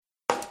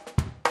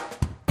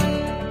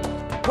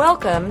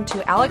Welcome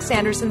to Alex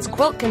Anderson's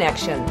Quilt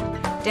Connection,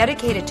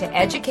 dedicated to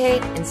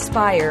educate,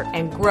 inspire,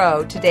 and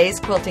grow today's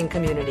quilting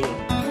community.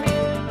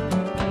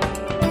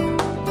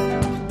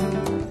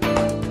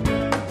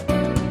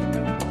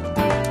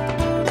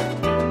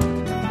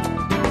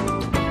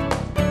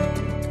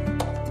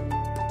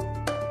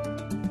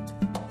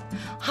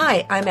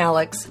 Hi, I'm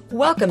Alex.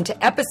 Welcome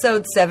to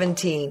episode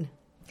 17.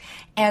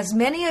 As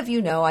many of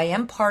you know, I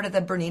am part of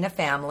the Bernina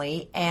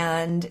family,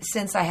 and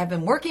since I have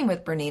been working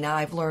with Bernina,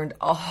 I've learned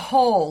a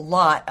whole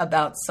lot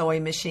about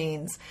sewing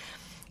machines.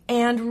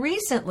 And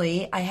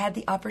recently, I had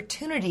the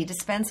opportunity to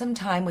spend some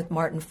time with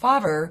Martin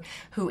Faber,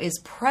 who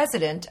is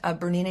president of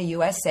Bernina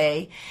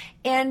USA,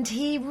 and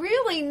he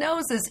really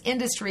knows this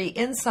industry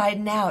inside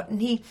and out,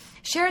 and he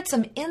shared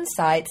some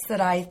insights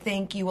that I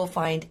think you will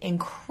find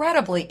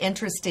incredibly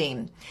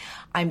interesting.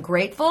 I'm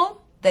grateful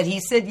that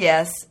he said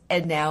yes,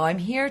 and now I'm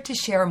here to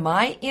share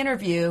my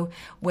interview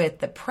with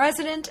the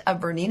president of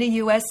Bernina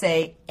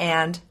USA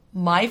and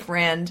my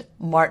friend,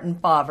 Martin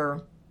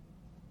Faber.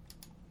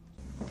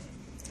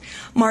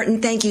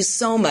 Martin, thank you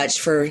so much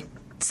for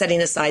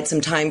setting aside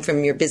some time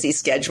from your busy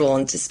schedule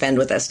and to spend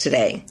with us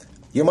today.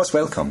 You're most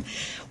welcome.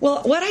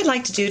 Well, what I'd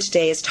like to do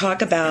today is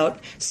talk about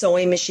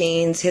sewing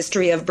machines,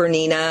 history of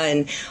Bernina,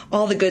 and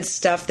all the good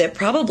stuff that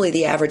probably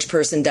the average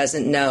person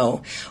doesn't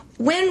know.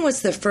 When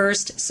was the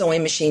first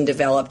sewing machine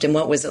developed, and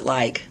what was it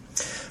like?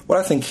 Well,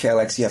 I think,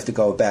 Alex, you have to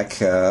go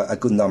back a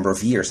good number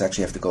of years.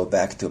 Actually, you have to go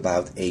back to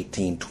about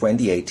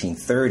 1820,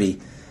 1830.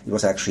 It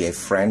was actually a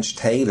French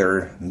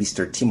tailor,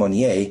 Mr.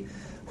 Timonier,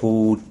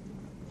 who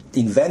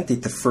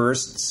invented the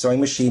first sewing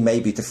machine,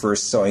 maybe the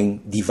first sewing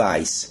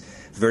device.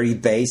 Very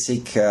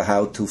basic,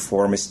 how to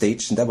form a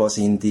stitch, and that was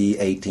in the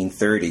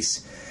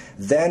 1830s.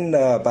 Then,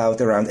 about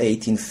around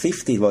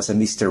 1850, it was a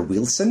Mr.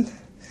 Wilson.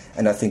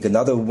 And I think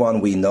another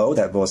one we know,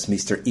 that was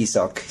Mr.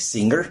 Isaac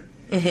Singer.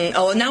 Mm-hmm.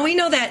 Oh, now we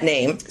know that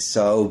name.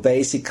 So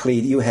basically,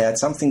 you had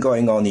something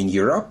going on in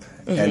Europe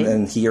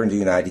and here in the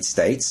United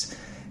States.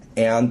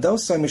 And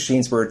those sewing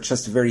machines were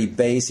just very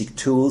basic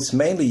tools,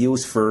 mainly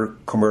used for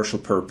commercial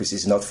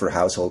purposes, not for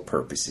household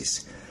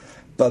purposes.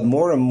 But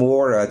more and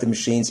more, the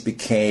machines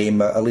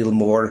became a little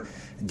more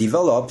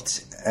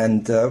developed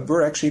and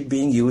were actually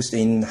being used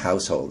in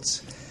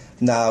households.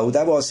 Now,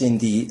 that was in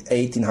the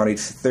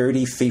 1830s,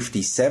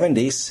 50s,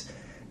 70s,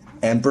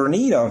 and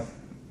Bernina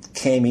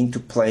came into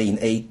play in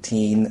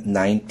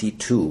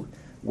 1892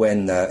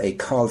 when a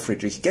Carl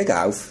Friedrich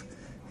Gegauf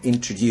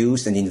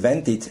introduced and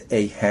invented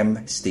a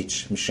hem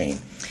stitch machine.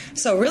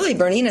 So really,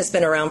 Bernina's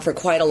been around for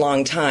quite a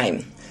long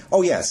time.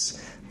 Oh, yes.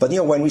 But,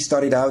 when we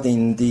started out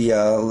in the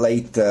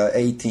late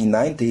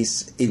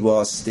 1890s, it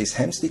was this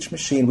hem stitch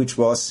machine, which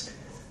was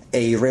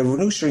a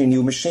revolutionary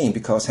new machine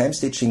because hem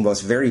stitching was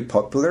very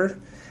popular.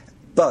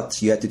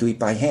 But you had to do it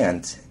by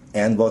hand.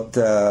 And what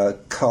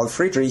Carl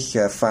Friedrich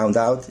found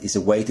out is a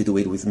way to do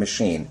it with a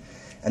machine.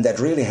 And that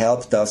really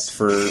helped us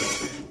for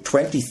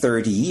 20,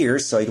 30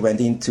 years. So it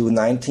went into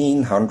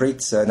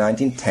 1900s,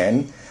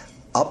 1910,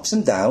 ups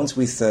and downs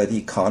with the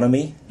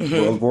economy.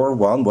 World War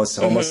I was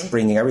almost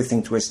bringing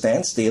everything to a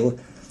standstill.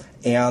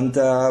 And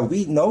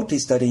we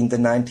noticed that in the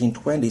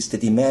 1920s, the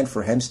demand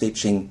for hem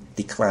stitching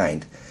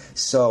declined.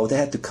 So they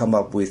had to come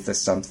up with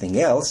something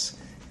else.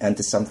 And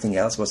the something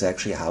else was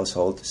actually a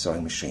household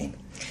sewing machine.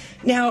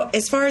 Now,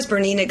 as far as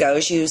Bernina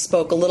goes, you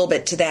spoke a little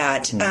bit to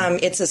that.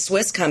 It's a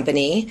Swiss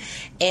company,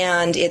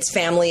 and it's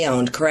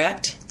family-owned,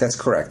 correct? That's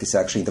correct. It's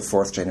actually the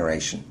fourth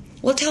generation.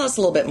 Well, tell us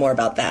a little bit more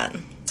about that.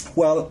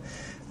 Well,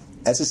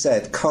 as I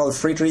said, Carl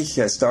Friedrich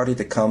started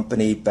the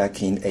company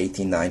back in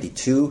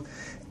 1892,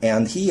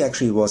 and he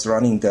actually was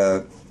running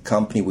the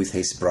company with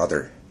his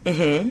brother.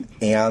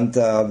 And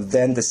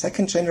then the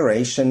second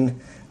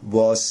generation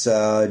was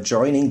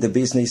joining the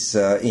business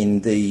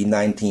in the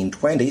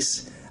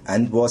 1920s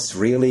and was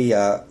really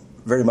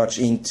very much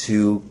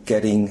into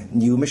getting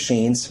new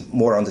machines,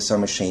 more on the sewing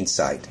machine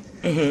side.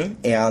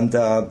 And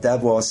that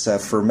was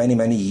for many,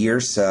 many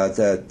years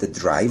the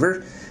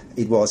driver.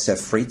 It was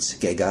Fritz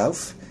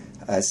Gegauf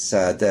as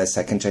the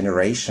second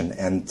generation.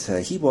 And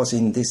he was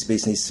in this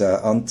business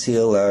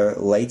until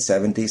late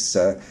 70s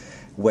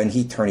when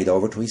he turned it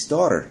over to his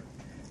daughter.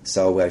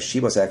 So she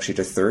was actually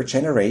the third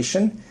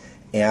generation.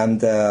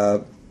 And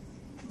the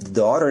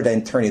daughter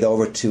then turned it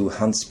over to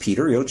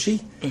Hans-Peter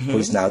Ilchi, who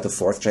is now the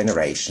fourth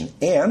generation.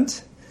 And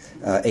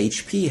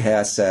HP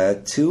has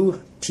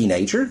two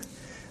teenagers,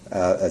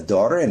 a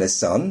daughter and a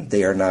son.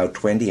 They are now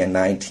 20 and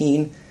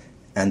 19,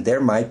 and there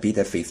might be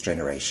the fifth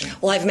generation.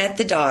 Well, I've met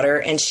the daughter,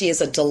 and she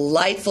is a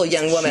delightful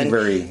young woman.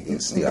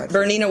 Is delightful.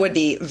 Bernina would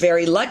be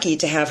very lucky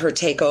to have her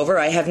take over.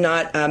 I have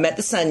not met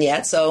the son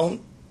yet, so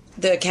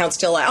the account's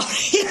still out.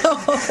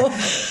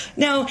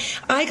 Now,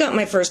 I got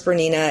my first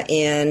Bernina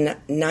in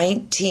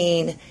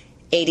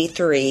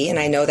 1983, and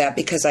I know that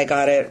because I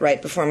got it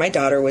right before my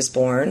daughter was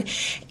born.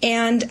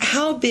 And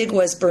how big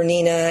was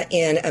Bernina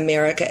in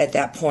America at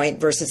that point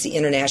versus the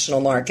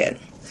international market?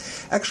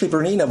 Actually,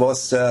 Bernina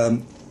was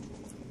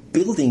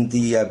building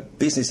the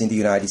business in the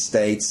United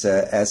States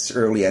as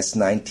early as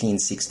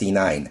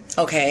 1969.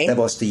 Okay. That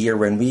was the year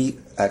when we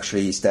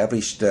actually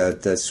established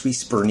the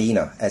Swiss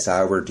Bernina as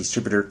our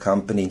distributor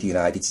company in the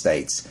United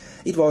States.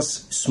 It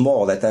was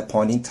small at that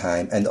point in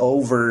time, and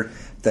over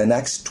the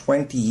next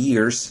 20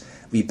 years,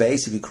 we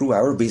basically grew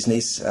our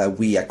business.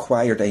 We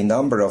acquired a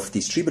number of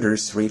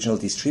distributors, regional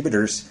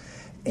distributors,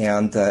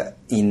 and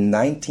in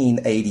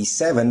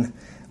 1987,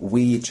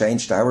 we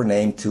changed our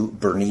name to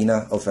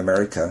Bernina of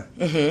America.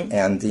 Mm-hmm.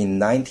 And in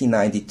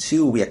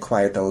 1992, we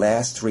acquired the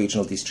last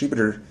regional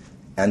distributor,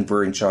 and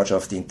we're in charge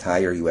of the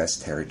entire U.S.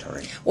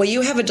 territory. Well,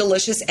 you have a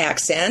delicious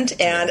accent,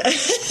 and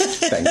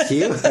thank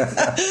you.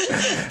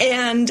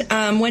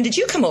 And when did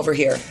you come over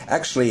here?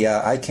 Actually,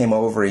 I came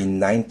over in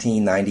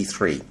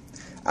 1993.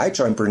 I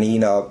joined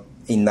Bernina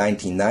in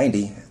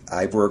 1990.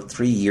 I worked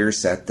 3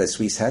 years at the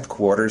Swiss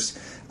headquarters.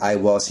 I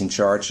was in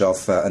charge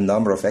of a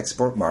number of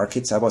export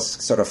markets. I was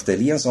sort of the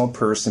liaison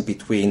person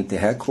between the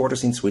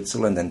headquarters in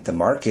Switzerland and the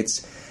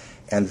markets.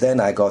 And then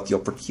I got the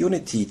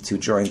opportunity to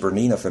join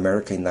Bernina of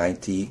America in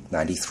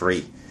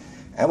 1993.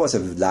 That was a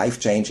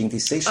life-changing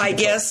decision. I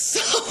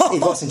guess so.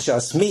 It wasn't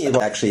just me. It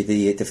was actually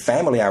the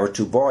family, our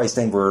 2 boys,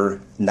 then were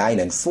 9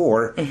 and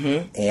 4.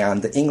 Mm-hmm.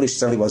 And English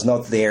certainly was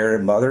not their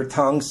mother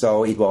tongue,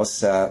 so it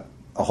was a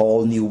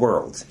whole new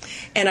world.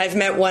 And I've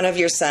met one of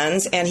your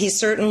sons, and he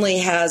certainly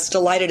has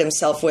delighted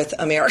himself with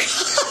America.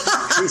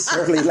 He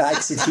certainly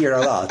likes it here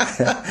a lot.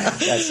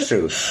 That's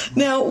true.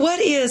 Now, what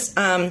is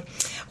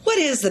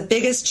the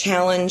biggest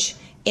challenge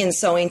in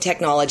sewing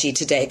technology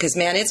today? Because,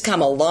 man, it's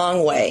come a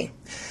long way.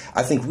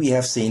 I think we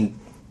have seen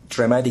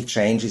dramatic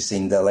changes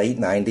in the late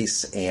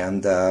 90s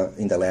and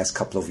in the last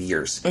couple of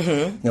years.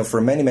 Mm-hmm.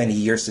 For many, many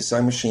years, the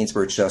sewing machines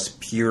were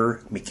just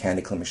pure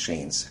mechanical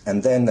machines.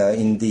 And then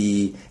in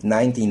the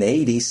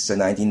 1980s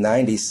and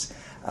 1990s,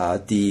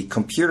 the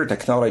computer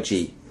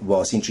technology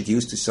was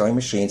introduced to sewing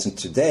machines. And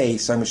today,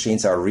 sewing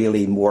machines are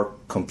really more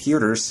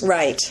computers.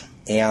 Right.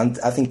 And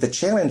I think the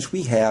challenge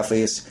we have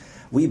is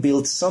we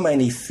build so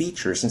many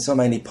features and so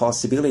many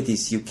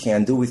possibilities you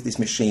can do with these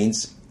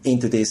machines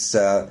into these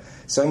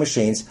sewing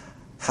machines.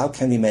 How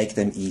can we make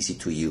them easy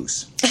to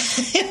use?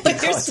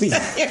 You're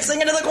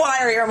singing to the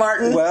choir here,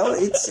 Martin. Well,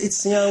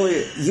 it's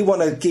you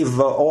want to give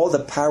all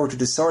the power to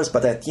the sewers,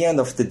 but at the end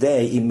of the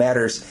day, it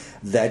matters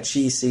that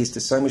she sees the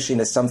sewing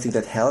machine as something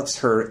that helps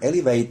her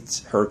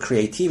elevate her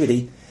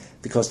creativity,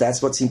 because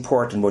that's what's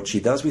important, what she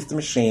does with the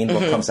machine, mm-hmm.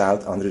 what comes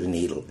out under the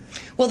needle.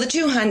 Well, the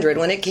 200,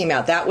 when it came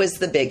out, that was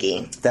the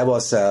biggie. That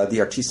was, the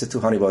Artista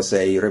 200 was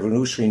a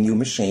revolutionary new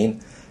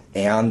machine,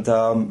 and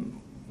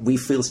we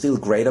feel still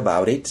great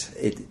about it.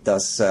 It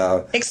does...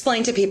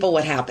 Explain to people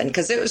what happened,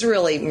 because it was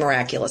really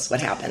miraculous what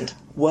happened.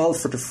 Well,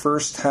 for the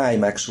first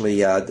time,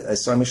 actually, a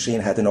sewing machine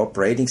had an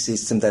operating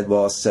system that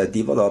was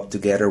developed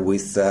together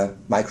with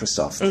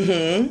Microsoft.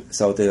 Mm-hmm.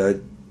 So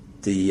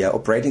the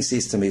operating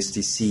system is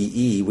the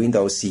CE,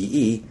 Windows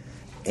CE,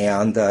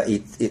 and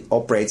it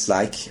operates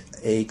like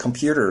a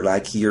computer,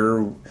 like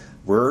your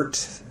Word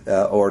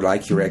or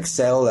like your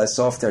Excel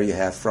software you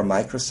have from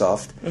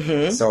Microsoft.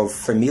 Mm-hmm. So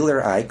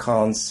familiar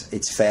icons,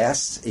 it's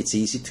fast, it's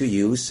easy to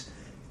use,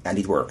 and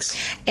it works.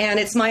 And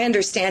it's my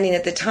understanding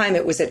at the time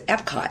it was at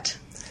Epcot.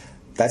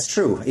 That's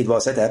true. It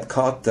was at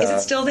Epcot. Is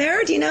it still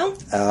there? Do you know?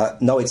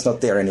 No, it's not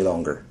there any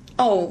longer.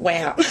 Oh,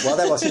 wow. Well,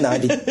 that was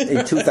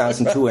in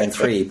 2002 and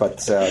 3,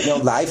 but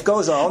life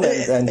goes on,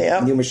 and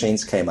yep. New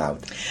machines came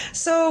out.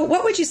 So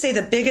what would you say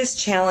the biggest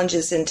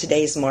challenges in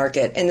today's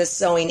market in the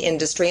sewing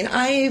industry, and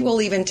I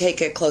will even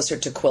take it closer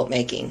to quilt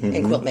making, mm-hmm.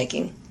 and quilt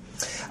making?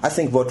 I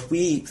think what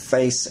we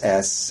face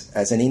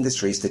as an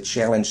industry is the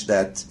challenge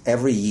that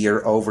every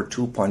year over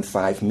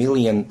 2.5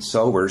 million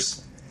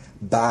sewers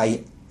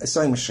buy a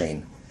sewing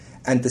machine.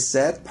 And the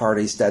sad part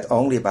is that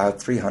only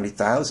about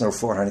 300,000 or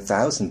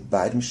 400,000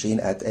 buy the machine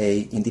at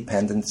a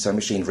independent sewing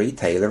machine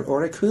retailer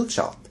or a quilt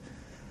shop.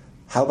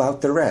 How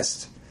about the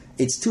rest?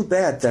 It's too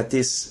bad that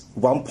this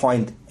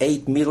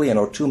 1.8 million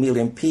or 2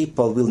 million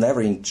people will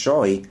never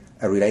enjoy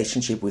a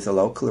relationship with a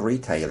local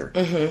retailer.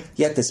 Mm-hmm.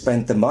 Yet they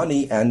spend the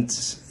money and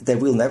they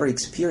will never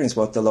experience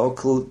what the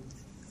local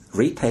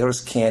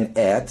retailers can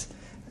add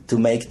to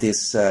make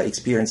this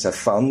experience a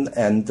fun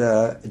and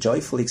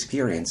joyful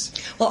experience.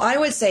 Well, I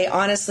would say,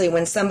 honestly,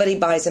 when somebody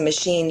buys a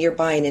machine, you're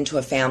buying into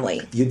a family.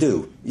 You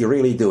do. You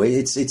really do.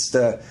 It's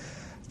the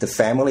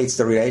family, it's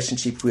the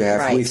relationship we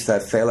have right.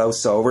 with fellow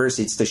sewers,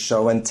 it's the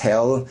show and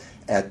tell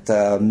at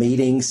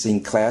meetings,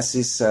 in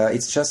classes.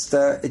 It's just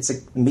it's a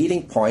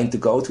meeting point to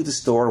go to the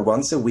store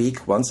once a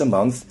week, once a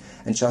month,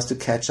 and just to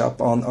catch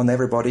up on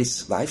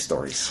everybody's life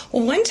stories.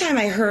 Well, one time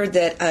I heard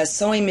that a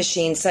sewing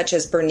machine such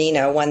as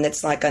Bernina, one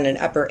that's like on an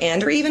upper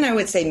end, or even I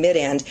would say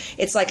mid-end,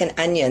 it's like an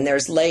onion.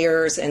 There's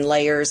layers and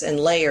layers and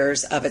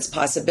layers of its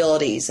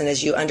possibilities. And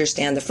as you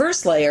understand the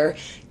first layer,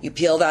 you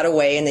peel that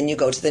away and then you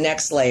go to the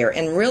next layer.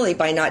 And really,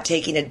 by not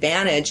taking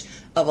advantage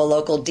of a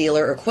local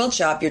dealer or quilt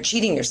shop, you're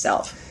cheating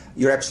yourself.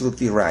 You're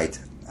absolutely right.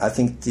 I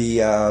think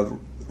the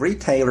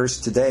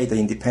retailers today, the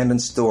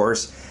independent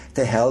stores,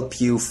 they help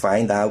you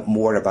find out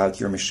more about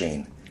your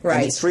machine. Right.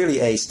 And it's really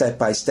a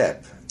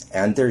step-by-step.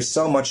 And there's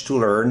so much to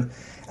learn.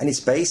 And it's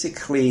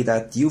basically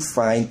that you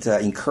find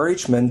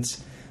encouragement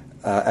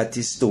at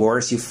these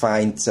stores, you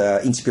find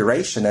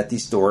inspiration at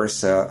these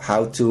stores,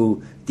 how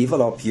to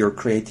develop your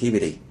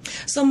creativity.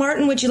 So,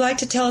 Martin, would you like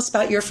to tell us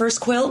about your first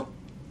quilt?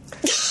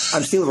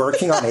 I'm still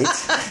working on it.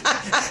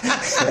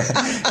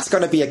 It's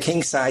going to be a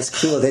king-size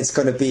quilt. It's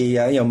going to be,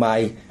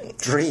 my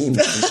dream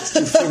to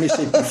finish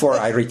it before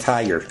I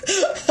retire.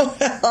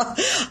 Well,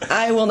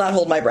 I will not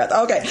hold my breath.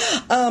 Okay.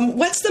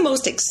 What's the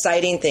most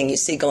exciting thing you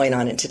see going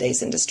on in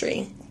today's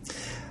industry?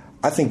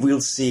 I think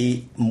we'll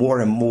see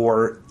more and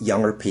more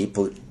younger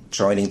people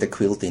joining the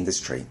quilt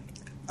industry.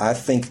 I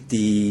think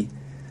the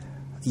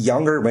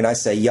younger, when I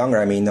say younger,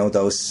 I mean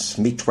those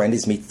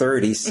mid-20s,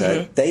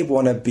 mid-30s, they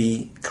want to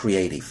be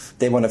creative.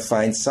 They want to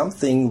find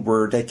something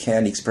where they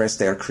can express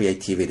their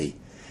creativity.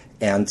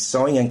 And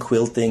sewing and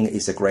quilting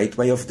is a great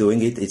way of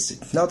doing it.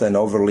 It's not an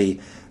overly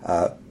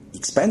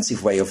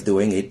expensive way of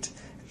doing it.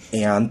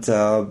 And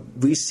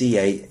we see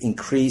a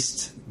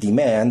increased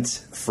demand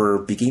for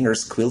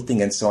beginners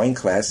quilting and sewing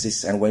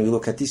classes. And when we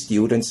look at the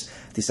students,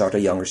 these are the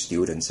younger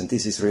students. And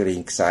this is really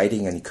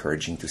exciting and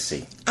encouraging to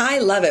see. I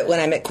love it when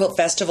I'm at quilt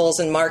festivals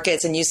and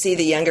markets and you see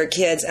the younger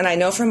kids. And I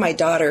know from my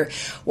daughter,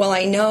 well,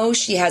 I know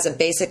she has a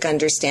basic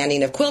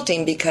understanding of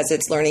quilting because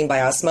it's learning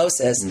by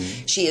osmosis.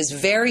 She is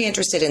very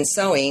interested in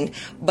sewing,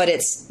 but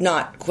it's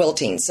not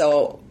quilting.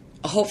 So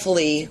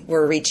hopefully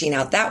we're reaching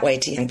out that way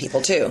to young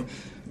people too.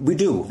 We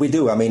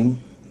do. I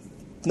mean,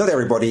 not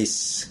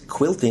everybody's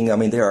quilting. I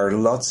mean, there are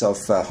lots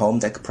of home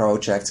deck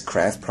projects,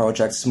 craft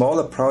projects,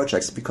 smaller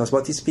projects, because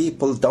what these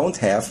people don't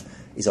have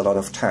is a lot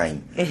of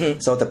time.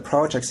 So the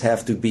projects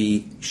have to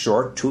be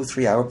short,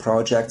 2-3 hour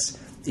projects.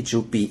 It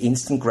should be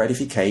instant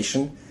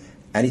gratification,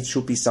 and it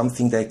should be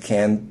something they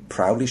can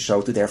proudly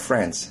show to their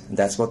friends. And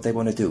that's what they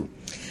want to do.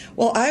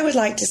 Well, I would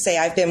like to say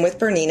I've been with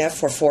Bernina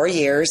for 4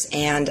 years,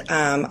 and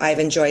I've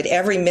enjoyed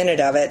every minute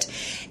of it.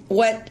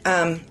 What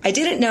I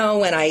didn't know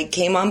when I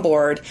came on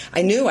board,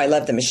 I knew I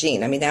loved the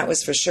machine. I mean, that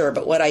was for sure.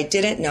 But what I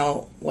didn't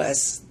know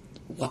was,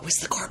 what was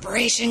the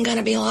corporation going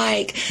to be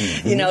like?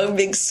 You know, a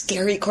big,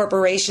 scary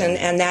corporation,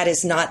 and that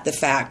is not the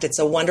fact. It's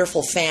a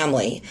wonderful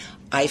family,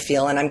 I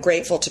feel, and I'm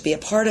grateful to be a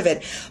part of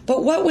it.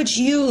 But what would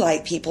you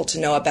like people to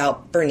know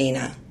about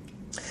Bernina?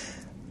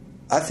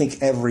 I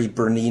think every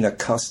Bernina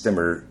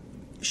customer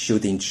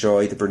should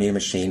enjoy the Bernina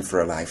machine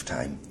for a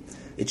lifetime.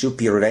 It should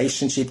be a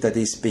relationship that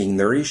is being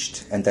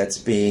nourished and that's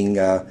being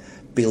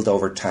built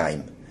over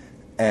time.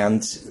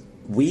 And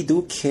we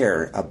do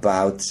care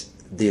about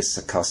these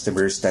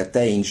customers, that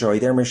they enjoy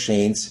their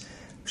machines.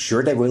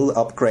 Sure, they will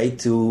upgrade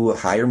to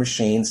higher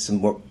machines,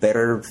 more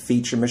better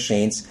feature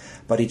machines,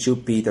 but it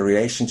should be the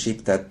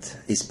relationship that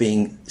is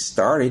being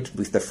started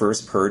with the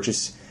first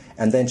purchase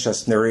and then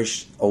just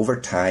nourished over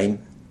time,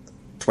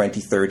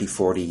 20, 30,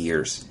 40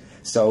 years.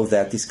 So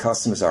that these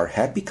customers are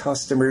happy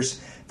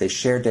customers, they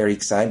share their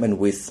excitement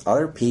with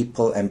other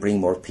people and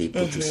bring more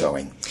people to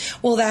sewing.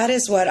 Well, that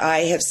is what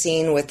I have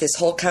seen with this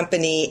whole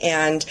company.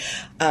 And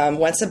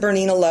once a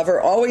Bernina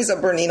lover, always a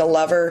Bernina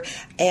lover.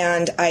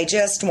 And I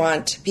just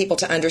want people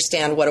to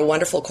understand what a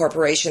wonderful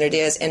corporation it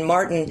is. And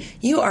Martin,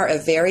 you are a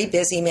very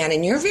busy man,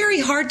 and you're very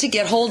hard to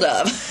get hold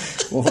of.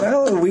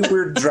 Well, we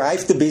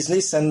drive the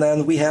business, and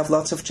then we have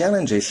lots of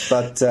challenges.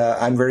 But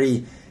I'm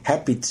very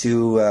happy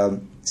to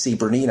see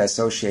Bernina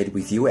associated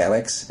with you,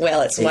 Alex.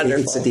 Well, it's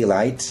wonderful. It's a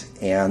delight,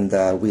 and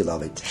we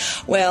love it.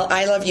 Well,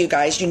 I love you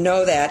guys. You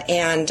know that.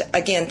 And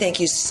again,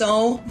 thank you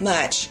so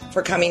much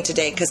for coming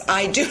today, because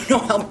I do know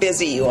how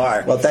busy you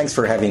are. Well, thanks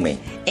for having me.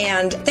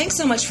 And thanks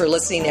so much for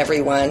listening,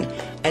 everyone.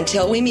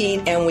 Until we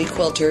meet, and we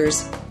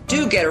quilters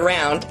do get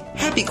around,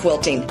 happy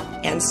quilting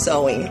and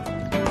sewing.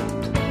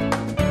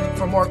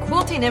 For more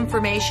quilting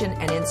information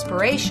and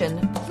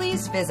inspiration,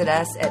 please visit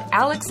us at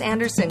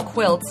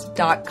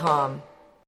alexandersonquilts.com.